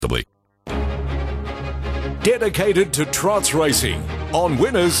Dedicated to Trots racing. On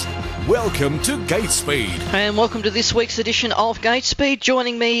Winners, welcome to Gait Speed. And welcome to this week's edition of Gait Speed.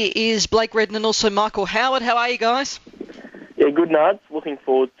 Joining me is Blake Redden and also Michael Howard. How are you guys? Yeah, good, Nards. Looking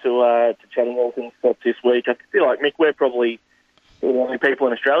forward to chatting all things Trots this week. I feel like, Mick, we're probably the only people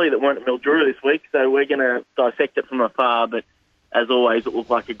in Australia that weren't at Mildura this week, so we're going to dissect it from afar. But as always, it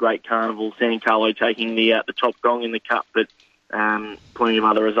looked like a great carnival. San Carlo taking the top gong in the cup, but plenty of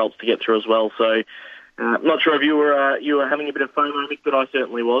other results to get through as well. So, not sure if you were having a bit of FOMO, Mick, but I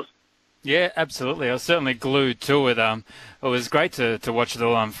certainly was. Yeah, absolutely. I was certainly glued to it. It was great to watch it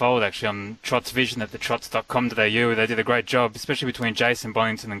all unfold, actually, on Trots Vision at the trots.com.au. They did a great job, especially between Jason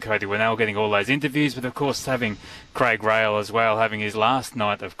Bonington and Cody Winnell, getting all those interviews, but of course having Craig Rail as well, having his last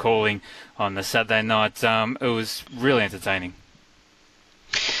night of calling on the Saturday night. It was really entertaining.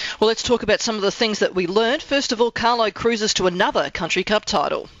 Well, let's talk about some of the things that we learned. First of all, Carlo cruises to another Country Cup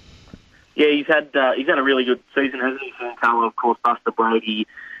title. Yeah, he's had a really good season, hasn't he? San Carlo, of course, Buster Brody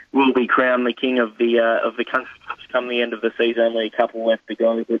will be crowned the king of the Country Cups come the end of the season. Only a couple left to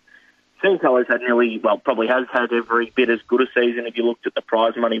go, but San Carlo's had probably has had every bit as good a season if you looked at the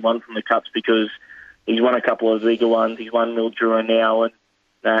prize money won from the Cups, because he's won a couple of bigger ones. He's won Mildura now, and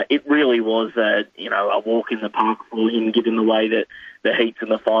it really was a walk in the park for him, given the way that the heats and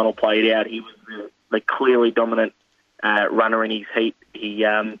the final played out. He was the clearly dominant runner in his heat. He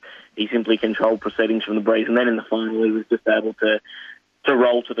simply controlled proceedings from the breeze, and then in the final he was just able to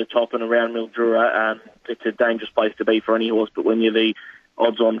roll to the top and around Mildura. It's a dangerous place to be for any horse, but when you're the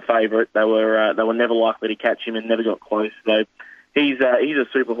odds-on favourite, they were never likely to catch him and never got close. So he's a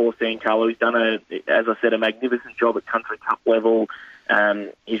super horse, San Carlo. He's done as I said, a magnificent job at Country Cup level.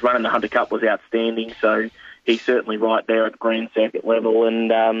 His run in the Hunter Cup was outstanding, so he's certainly right there at Grand Circuit level.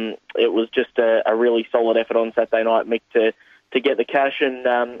 And it was just a really solid effort on Saturday night, Mick, to get the cash and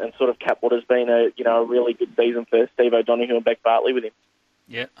sort of cap what has been a really good season for Steve O'Donoghue and Beck Bartley with him.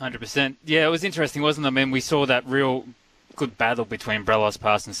 Yeah, 100%. Yeah, it was interesting, wasn't it? I mean, we saw that real good battle between Brelos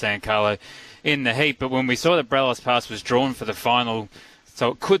Pass and San Carlo in the heat, but when we saw that Brelos Pass was drawn for the final, so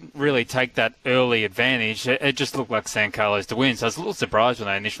it couldn't really take that early advantage, it just looked like San Carlo's to win. So I was a little surprised when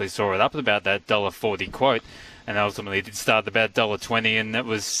I initially saw it up at about that $1.40 quote, and ultimately it did start about $1.20, and it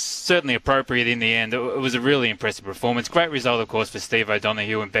was certainly appropriate in the end. It was a really impressive performance. Great result, of course, for Steve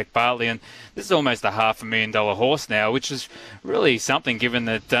O'Donoghue and Beck Bartley, and this is almost a $500,000 horse now, which is really something given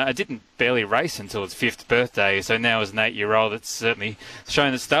that it didn't barely race until its 5th birthday. So now as an 8-year-old, it's certainly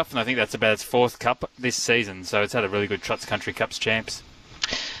shown its stuff, and I think that's about its 4th cup this season. So it's had a really good Trots Country Cups champs.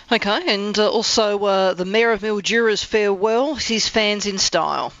 Okay, and also the Mayor of Mildura's farewell, his fans in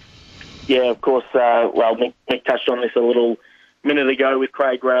style. Yeah, of course. Mick touched on this a little minute ago with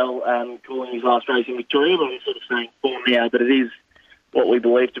Craig Rail calling his last race in Victoria, but I'm sort of saying for now, but it is what we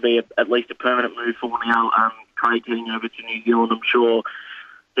believe to be at least a permanent move for now. Craig heading over to New Zealand, I'm sure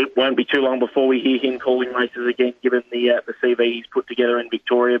it won't be too long before we hear him calling races again, given the CV he's put together in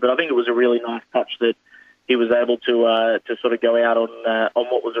Victoria. But I think it was a really nice touch that he was able to sort of go out on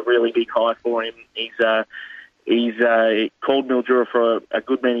what was a really big high for him. He's called Mildura for a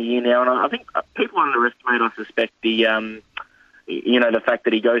good many years now, and I think people underestimate, I suspect, the fact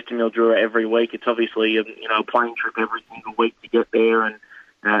that he goes to Mildura every week. It's obviously a plane trip every single week to get there and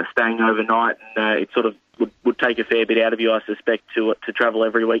staying overnight, and it sort of would take a fair bit out of you, I suspect, to travel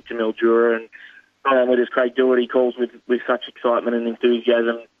every week to Mildura. And not only does Craig do it, he calls with such excitement and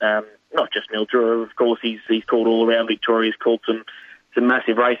enthusiasm. Not just Mildura, of course. He's called all around Victoria. He's called some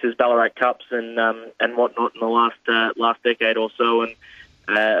massive races, Ballarat Cups and whatnot in the last decade or so. And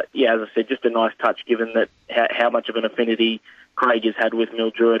as I said, just a nice touch given that how much of an affinity Craig has had with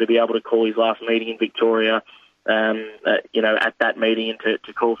Mildura to be able to call his last meeting in Victoria, at that meeting, and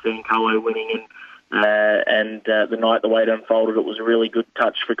to call San Carlo winning and the night the way it unfolded, it was a really good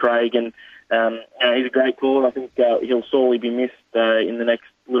touch for Craig. And he's a great caller. I think he'll sorely be missed in the next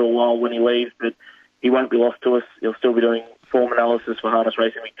little while when he leaves, but he won't be lost to us. He'll still be doing form analysis for Harness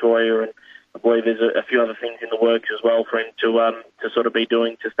Racing Victoria, and I believe there's a few other things in the works as well for him to sort of be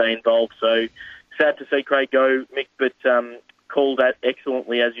doing to stay involved. So sad to see Craig go, Mick, but called that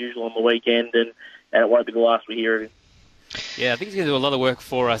excellently as usual on the weekend, and it won't be the last we hear of him. Yeah, I think he's going to do a lot of work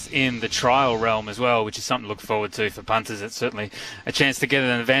for us in the trial realm as well, which is something to look forward to for punters. It's certainly a chance to get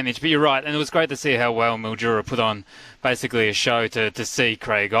an advantage. But you're right, and it was great to see how well Mildura put on basically a show to see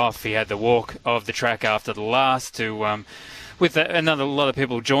Craig off. He had the walk of the track after the last with a lot of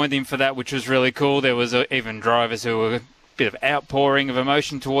people joined him for that, which was really cool. There was even drivers who were bit of outpouring of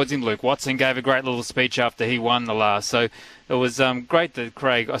emotion towards him. Luke Watson gave a great little speech after he won the last. So it was great that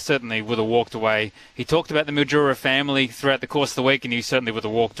Craig, I certainly would have walked away. He talked about the Mildura family throughout the course of the week, and he certainly would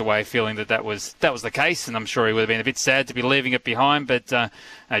have walked away feeling that was the case, and I'm sure he would have been a bit sad to be leaving it behind. But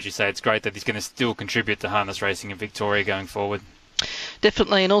as you say, it's great that he's going to still contribute to harness racing in Victoria going forward.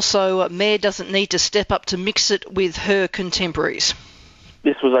 Definitely, and also Mare doesn't need to step up to mix it with her contemporaries.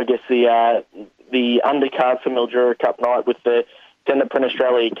 This was, I guess, the undercard for Mildura Cup night with the Tenderprint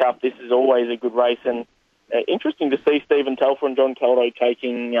Australia Cup. This is always a good race, and interesting to see Stephen Telfer and John Caldo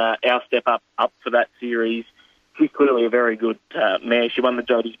taking our step up for that series. She's clearly a very good mare. She won the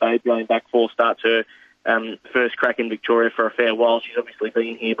Jody's Babe going back 4 starts, her first crack in Victoria for a fair while. She's obviously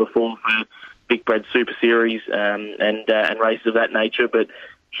been here before for Big Bred Super Series and races of that nature, but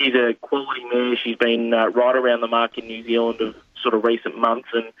she's a quality mare. She's been right around the mark in New Zealand of sort of recent months,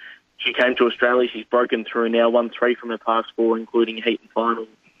 and she came to Australia. She's broken through now, won 3 from her past 4, including heat and final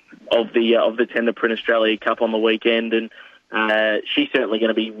of the Tenderprint Australia Cup on the weekend, and she's certainly going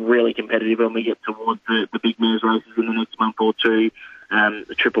to be really competitive when we get towards the big mares races in the next month or two.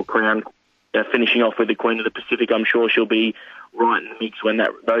 The Triple Crown finishing off with the Queen of the Pacific. I'm sure she'll be right in the mix when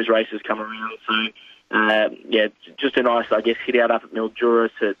those races come around. So, just a nice, I guess, hit out up at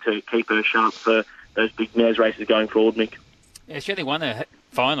Mildura to keep her sharp for those big mares races going forward, Mick. Yeah, she only won her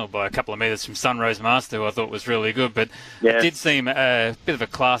final by a couple of metres from Sunrose Master, who I thought was really good, but yeah, it did seem a bit of a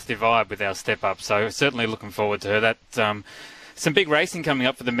class divide with our step up, so certainly looking forward to her. That some big racing coming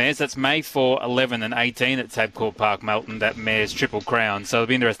up for the mares. That's May 4, 11 and 18 at Tabcorp Park, Melton, that mare's Triple Crown, so it'll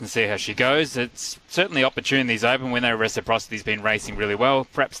be interesting to see how she goes. It's certainly opportunities open. We know Reciprocity's been racing really well.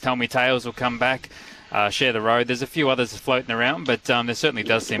 Perhaps Tell Me Tales will come back, share the road. There's a few others floating around, but there certainly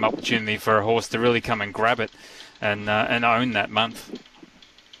does seem opportunity for a horse to really come and grab it and own that month.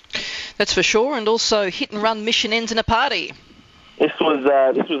 That's for sure, and also Hit and Run Mission Ends in a Party. This was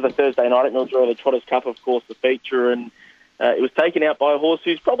the Thursday night at Mildura, the Trotters Cup, of course, the feature, and it was taken out by a horse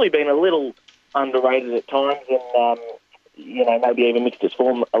who's probably been a little underrated at times, and maybe even mixed his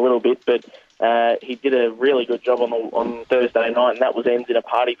form a little bit, but he did a really good job on Thursday night, and that was Ends in a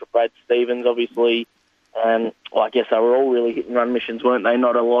Party for Brad Stevens. Obviously, I guess they were all really hit and run missions, weren't they?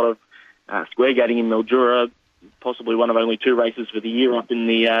 Not a lot of square gating in Mildura. Possibly one of only 2 races for the year up in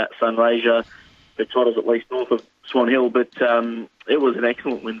the Sunraysia for Trotters, at least north of Swan Hill. But it was an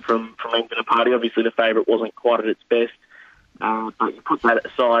excellent win from Ends in a Party. Obviously, the favourite wasn't quite at its best. But you put that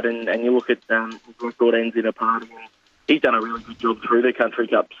aside and you look at his record Ends in a Party, and he's done a really good job through the Country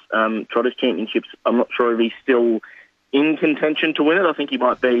Cups, Trotters Championships. I'm not sure if he's still in contention to win it. I think he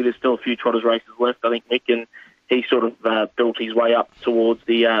might be. There's still a few Trotters races left, I think, Nick, and he sort of built his way up towards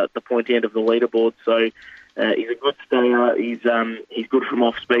the pointy end of the leaderboard. So he's a good stayer. He's good from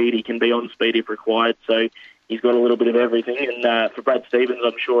off speed. He can be on speed if required. So he's got a little bit of everything. And for Brad Stevens,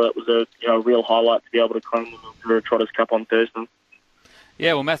 I'm sure that was a real highlight to be able to claim him for a Trotters Cup on Thursday.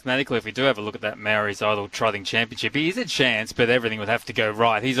 Yeah, well, mathematically, if we do have a look at that Maori's Idol Trotting Championship, he is a chance, but everything would have to go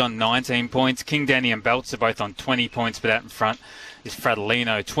right. He's on 19 points. King Danny and Belts are both on 20 points, but out in front is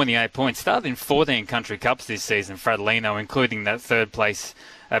Fradolino, 28 points. Started in 14 Country Cups this season, Fradolino, including that 3rd place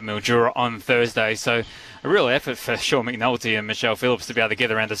at Mildura on Thursday. So a real effort for Sean McNulty and Michelle Phillips to be able to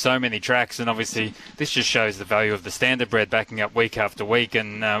get around to so many tracks, and obviously this just shows the value of the standardbred backing up week after week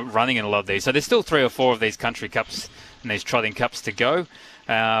and running in a lot of these. So there's still 3 or 4 of these Country Cups and these Trotting Cups to go.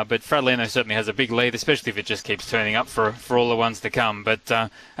 But Fradolino certainly has a big lead, especially if it just keeps turning up for all the ones to come. But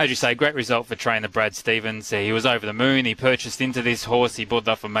as you say, great result for trainer Brad Stevens. He was over the moon. He purchased into this horse. He bought it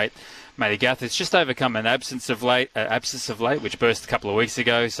off a mate, Matty Gath. It's just overcome an absence of late, which burst a couple of weeks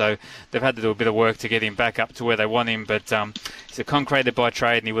ago. So they've had to do a bit of work to get him back up to where they want him. But he's a concreted by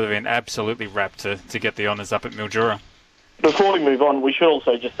trade, and he would have been absolutely rapt to get the honours up at Mildura. Before we move on, we should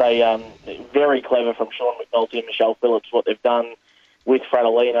also just say very clever from Sean McNulty and Michelle Phillips what they've done with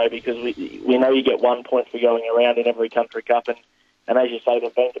Fradolino, because we know you get 1 point for going around in every Country Cup, and as you say,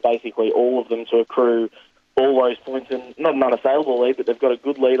 they've been to basically all of them to accrue all those points, and not an unassailable lead, but they've got a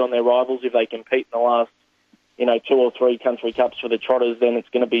good lead on their rivals. If they compete in the last 2 or 3 Country Cups for the Trotters, then it's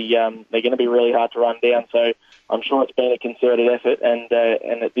going to be they're going to be really hard to run down. So I'm sure it's been a concerted effort, and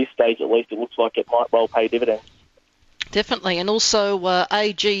at this stage at least it looks like it might well pay dividends. Definitely, and also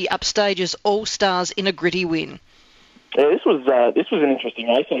AG upstages All-Stars in a gritty win. Yeah, this was an interesting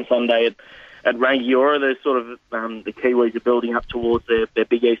race on Sunday at Rangiora. There's sort of the Kiwis are building up towards their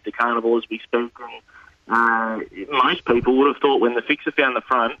big Easter Carnival as we speak. And, most people would have thought when the fixer found the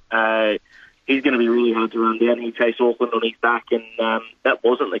front, he's going to be really hard to run down. He chased Auckland on his back, and that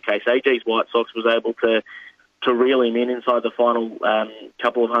wasn't the case. AG's White Sox was able to reel him in inside the final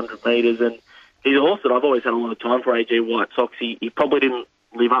couple of 100 metres, and he's a horse that I've always had a lot of time for, AG White Sox. He probably didn't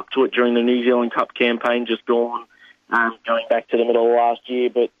live up to it during the New Zealand Cup campaign just gone, going back to the middle of last year.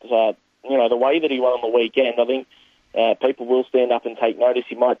 But, the way that he won on the weekend, I think people will stand up and take notice.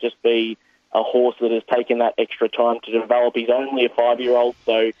 He might just be a horse that has taken that extra time to develop. He's only a 5-year-old,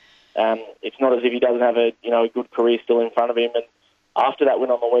 so it's not as if he doesn't have a good career still in front of him. And after that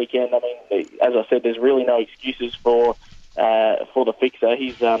win on the weekend, I mean, as I said, there's really no excuses for the fixer.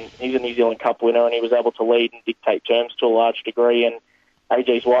 He's a New Zealand Cup winner, and he was able to lead and dictate terms to a large degree. And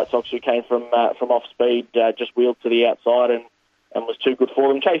AG's White Sox, who came from off speed, just wheeled to the outside and was too good for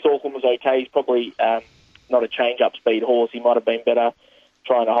them. Chase Auckland was okay. He's probably not a change-up speed horse. He might have been better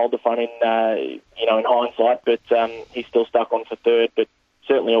trying to hold the front in hindsight, but he's still stuck on for third. But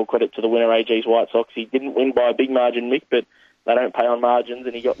certainly all credit to the winner, AG's White Sox. He didn't win by a big margin, Mick, but they don't pay on margins,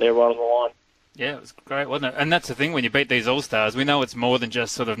 and he got there right on the line. Yeah, it was great, wasn't it? And that's the thing, when you beat these All-Stars, we know it's more than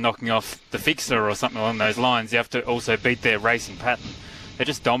just sort of knocking off the fixer or something along those lines. You have to also beat their racing pattern. They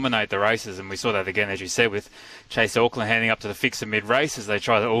just dominate the races, and we saw that again, as you said, with Chase Auckland handing up to the fixer mid-race as they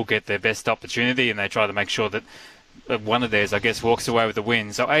try to all get their best opportunity, and they try to make sure that one of theirs, I guess, walks away with the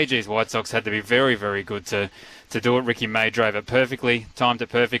win. So AG's White Sox had to be very, very good to do it. Ricky May drove it perfectly, timed it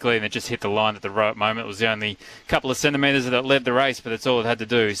perfectly, and it just hit the line at the right moment. It was the only couple of centimetres that led the race, but that's all it had to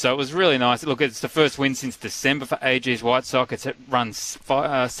do. So it was really nice. Look, it's the first win since December for AG's White Sox. It's run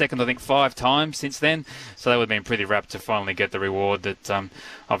second, I think, 5 times since then. So they would have been pretty rapt to finally get the reward that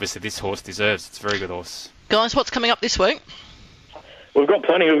obviously this horse deserves. It's a very good horse. Guys, what's coming up this week? We've got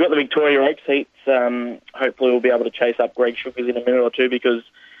plenty. We've got the Victoria Oaks heats. Hopefully we'll be able to chase up Greg Sugars in a minute or two, because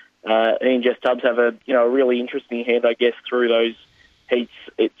he and Jess Tubbs have a really interesting hand, I guess, through those heats.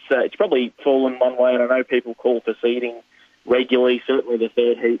 It's probably fallen one way, and I know people call for seeding regularly. Certainly the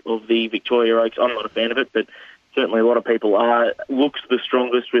third heat of the Victoria Oaks, I'm not a fan of it, but certainly a lot of people are. Looks the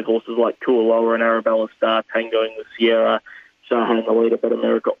strongest with horses like Kualoa and Arabella Star tangoing with Sierra, Saha and the leader, but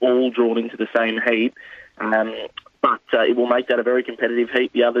America, all drawn into the same heat. But it will make that a very competitive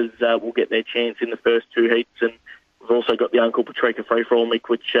heat. The others will get their chance in the first 2 heats. And we've also got the Uncle Patrica Free-for-All, Mick,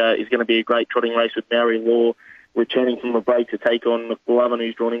 which is going to be a great trotting race with Maori Law returning from a break to take on McLovin,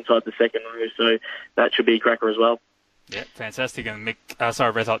 who's drawn inside the second row. So that should be a cracker as well. Yeah, fantastic. And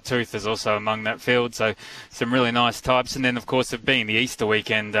Red Hot Tooth is also among that field. So some really nice types. And then, of course, it being the Easter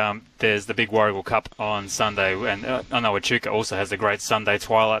weekend, there's the big Warragul Cup on Sunday. And I know Echuca also has a great Sunday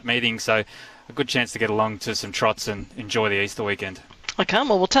twilight meeting. So a good chance to get along to some trots and enjoy the Easter weekend. Okay,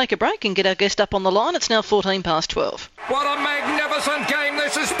 well, we'll take a break and get our guest up on the line. It's now 12:14. What a magnificent game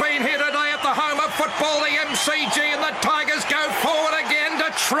this has been here today at the home of football, the MCG, and the Tigers go forward again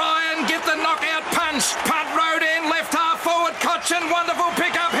to try and get the knockout punch. Punt road in, left half forward, Cochin, wonderful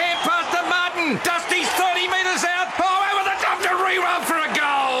pick-up, hand pass to Martin. Dusty's 30 metres out, over the top to rerun for a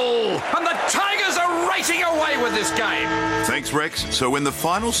goal. And the Tigers are racing away with this game. Thanks, Rex. So when the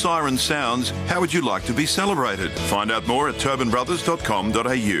final siren sounds, how would you like to be celebrated? Find out more at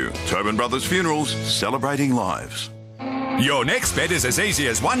turbanbrothers.com.au. Turban Brothers Funerals, celebrating lives. Your next bet is as easy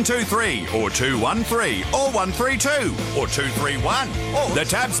as 123 or 213 or 132 or 231. The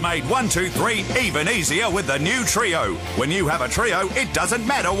tab's made 123 even easier with the new trio. When you have a trio, it doesn't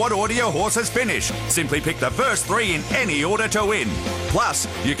matter what order your horse has finished. Simply pick the first 3 in any order to win. Plus,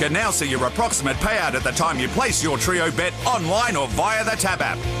 you can now see your approximate payout at the time you place your trio bet online or via the Tab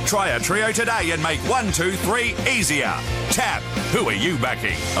app. Try a trio today and make 123 easier. Tab, who are you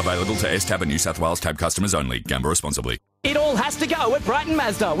backing? Available to S-Tab and New South Wales Tab customers only. Gamble responsibly. It all has to go at Brighton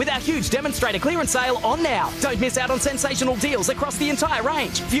Mazda with our huge demonstrator clearance sale on now. Don't miss out on sensational deals across the entire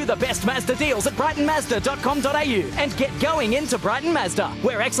range. View the best Mazda deals at brightonmazda.com.au and get going into Brighton Mazda,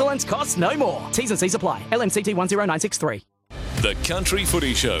 where excellence costs no more. T's and C's apply. LMCT 10963. The Country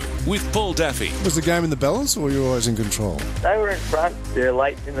Footy Show with Paul Daffy. Was the game in the balance, or were you always in control? They were in front.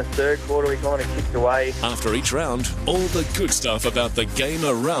 Late in the third quarter, we kind of kicked away. After each round, all the good stuff about the game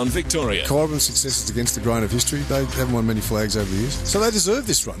around Victoria. Cobram's successes against the grain of history. They haven't won many flags over the years, so they deserve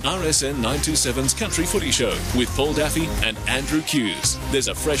this run. RSN 927's Country Footy Show with Paul Daffy and Andrew Hughes. There's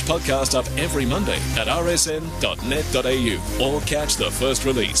a fresh podcast up every Monday at rsn.net.au or catch the first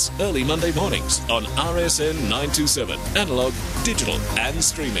release early Monday mornings on RSN 927, analogue, digital and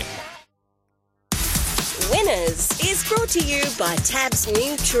streaming. Winners is brought to you by Tab's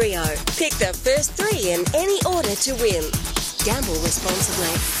new trio. Pick the first 3 in any order to win. Gamble responsibly.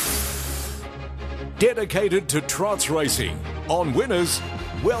 Dedicated to Trots racing. On Winners,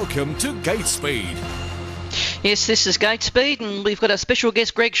 welcome to Gait Speed. Yes, this is Gait Speed, and we've got our special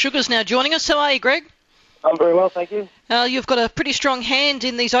guest Greg Sugars now joining us. How are you, Greg? I'm very well, thank you. You've got a pretty strong hand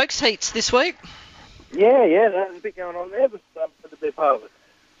in these Oaks heats this week. Yeah, there's a bit going on there, but for the best part of it.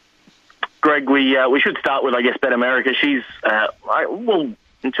 Greg, we should start with, I guess, Bet America. She's,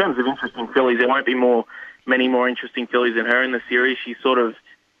 in terms of interesting fillies, there won't be many more interesting fillies than her in the series. She sort of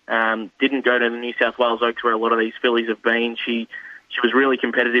didn't go to the New South Wales Oaks where a lot of these fillies have been. She was really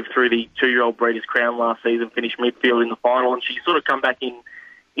competitive through the 2-year-old Breeders' Crown last season, finished midfield in the final, and she's sort of come back in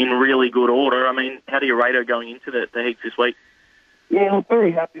really good order. I mean, how do you rate her going into the heats this week? Yeah, I'm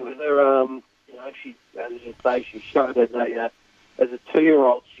very happy with her. She, as you say, she showed as a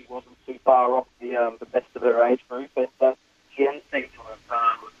 2-year-old she wasn't too far off the best of her age group, and she has seemed to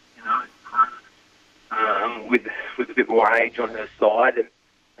have, with a bit more age on her side, and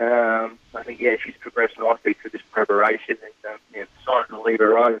I think she's progressed nicely through this preparation, and decided to leave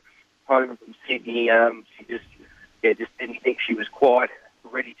her own home from Sydney. She just didn't think she was quite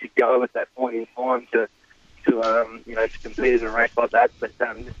ready to go at that point in time to compete in a race like that. But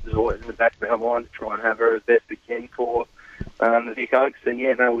this is always in the back of our mind to try and have her as best we can for the Vic Oaks. And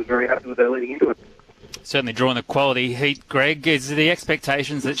we're very happy with her leading into it. Certainly drawing the quality heat, Greg. Is the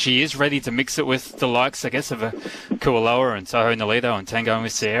expectations that she is ready to mix it with the likes, I guess, of a Kualoa and Soho Nolito and Tango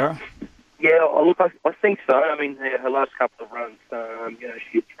with Sierra? Yeah, look, I think so. I mean, her last couple of runs,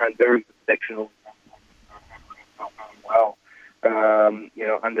 she ran very sectional well,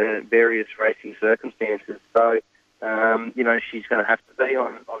 under various racing circumstances. So, she's going to have to be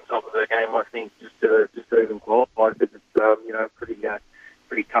on top of her game, I think, just to even qualify, because it's,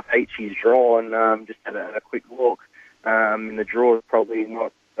 pretty tough heat she's drawn. Just had a quick look. In the draw is probably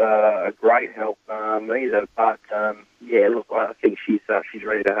not a great help either. But look, I think she's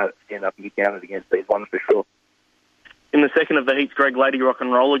ready to stand up and get counted against these ones for sure. In the second of the heats, Greg, Lady Rock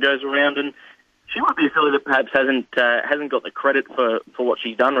and Roller goes around, and she might be a filly that perhaps hasn't got the credit for what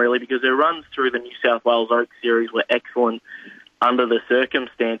she's done, really, because her runs through the New South Wales Oaks series were excellent under the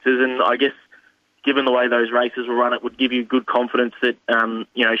circumstances, and I guess given the way those races were run, it would give you good confidence that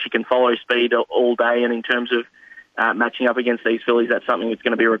she can follow speed all day, and in terms of matching up against these fillies, that's something that's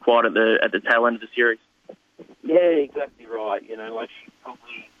going to be required at the tail end of the series. Yeah, exactly right. She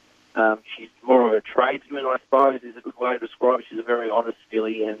probably she's more of a tradesman, I suppose, is a good way to describe it. She's a very honest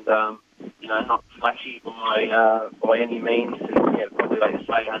filly, and not flashy by any means. And probably, like you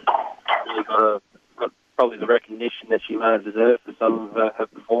say, hasn't really got probably the recognition that she may have deserved for some of her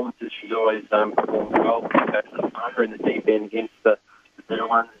performances. She's always performed well. Under in the deep end against the better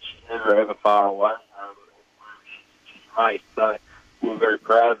ones. She's never ever far away. She's great. So we're very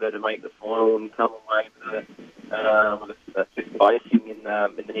proud of her to make the final and come away with a fifth placing in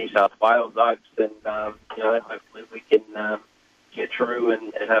the New South Wales Oaks. And hopefully we can get through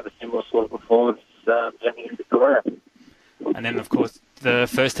and have a similar sort of performance going into the career. And then, of course, the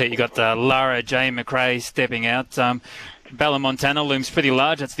first heat, you got Lara J. McRae stepping out. Bella Montana looms pretty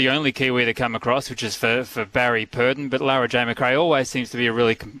large. That's the only Kiwi to come across, which is for Barry Purdon. But Lara J. McRae always seems to be a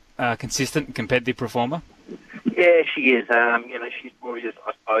really consistent and competitive performer. Yeah, she is. She's probably just,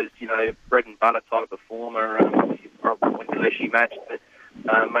 I suppose, bread and butter type performer. She's probably she matched,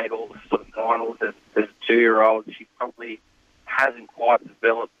 but made all the sort of finals as a 2-year-old. She probably hasn't quite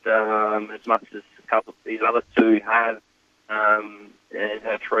developed as much as a couple of these other two have. In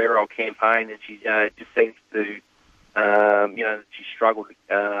her 3-year-old campaign, and she just seems to, she struggled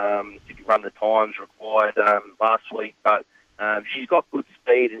to run the times required last week, but she's got good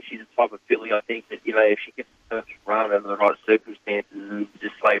speed, and she's the type of filly, I think, that, if she gets the perfect run under the right circumstances and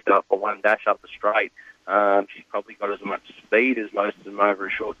just saved up for one dash up the straight, she's probably got as much speed as most of them over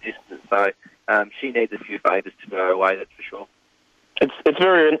a short distance, so she needs a few favours to go her way, that's for sure. It's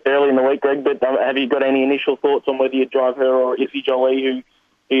very early in the week, Greg, but have you got any initial thoughts on whether you drive her or Iffy Jolie, who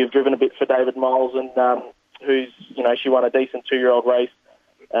you've driven a bit for David Miles, and who's, she won a decent 2-year-old race,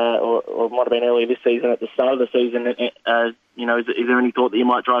 or it might have been earlier this season at the start of the season. Is there any thought that you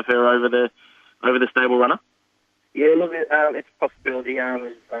might drive her over the stable runner? Yeah, look, it's a possibility.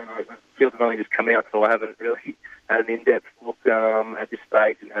 The field have only just come out, so I haven't really had an in-depth look at this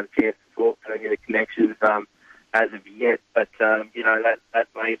stage and had a chance to talk to any of the connections as of yet, but that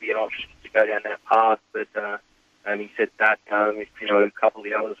may be an option to go down that path. But he said that if a couple of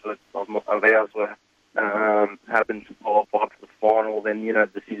the others were happen to qualify for the final, then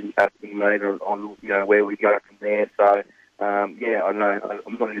decisions have to be made on where we go from there. So I know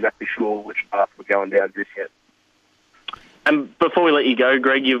I'm not exactly sure which path we're going down just yet. And before we let you go,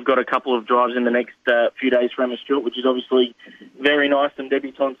 Greg, you've got a couple of drives in the next few days for Emma Stewart, which is obviously very nice. Some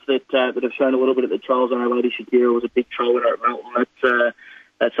debutantes that have shown a little bit at the trials. I know Lady Shakira was a big trial winner at Melton.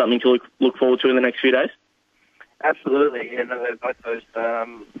 That's something to look forward to in the next few days. Absolutely, and both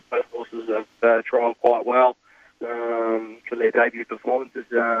horses have trialled quite well for their debut performances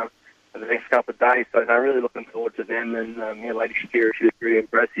for the next couple of days. So they're really looking forward to them. And Lady Shakira, she was pretty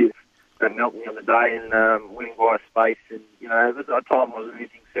impressive at Melton the other day and winning by a space. And, you know, at the time wasn't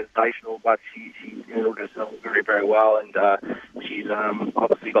anything sensational, but she handled herself very, very well. And she's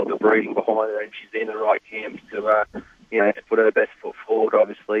obviously got the breeding behind her, and she's in the right camps to, to put her best foot forward,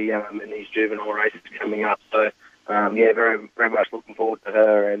 obviously, in these juvenile races coming up. So, very, very much looking forward to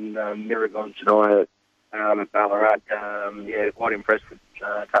her. And Miragon tonight at Ballarat, quite impressed with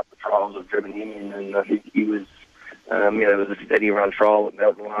a couple of trials I've driven him in, and I think he was, it was a steady run trial at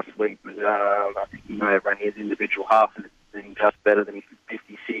Melbourne last week, but I think he may have run his individual half and been just better than his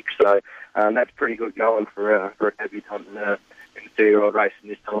 56, so that's pretty good going for a debutant in a 2-year-old racing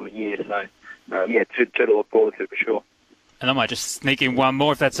this time of year, so two to look forward to for sure. And I might just sneak in one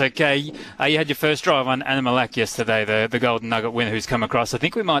more, if that's okay. You had your first drive on Animalak yesterday, the Golden Nugget winner who's come across. I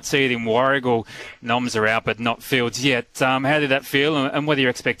think we might see it in Warragul. Noms are out, but not Fields yet. How did that feel, and what are your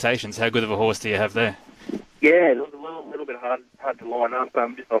expectations? How good of a horse do you have there? Yeah, it was a little bit hard to line up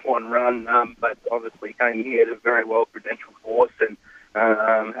just off one run, but obviously came here at a very well-credentialed horse and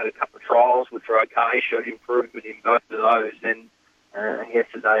had a couple of trials which were okay, showed improvement in both of those, and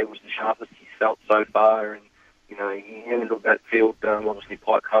yesterday was the sharpest he's felt so far, and you know, he handled that field obviously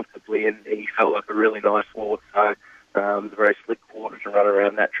quite comfortably, and he felt like a really nice horse. So it was a very slick quarter to run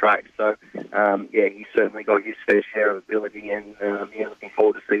around that track. So he certainly got his fair share of ability, and looking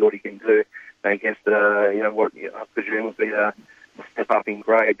forward to see what he can do against what I presume will be a step up in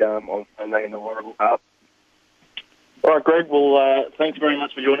grade on Sunday in the Warragul Cup. All right, Greg. Well, thanks very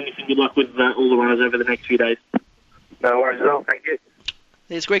much for joining us, and good luck with all the runners over the next few days. No worries at all. Thank you.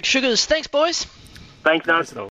 There's Greg Sugars. Thanks, boys. Thanks, Nat.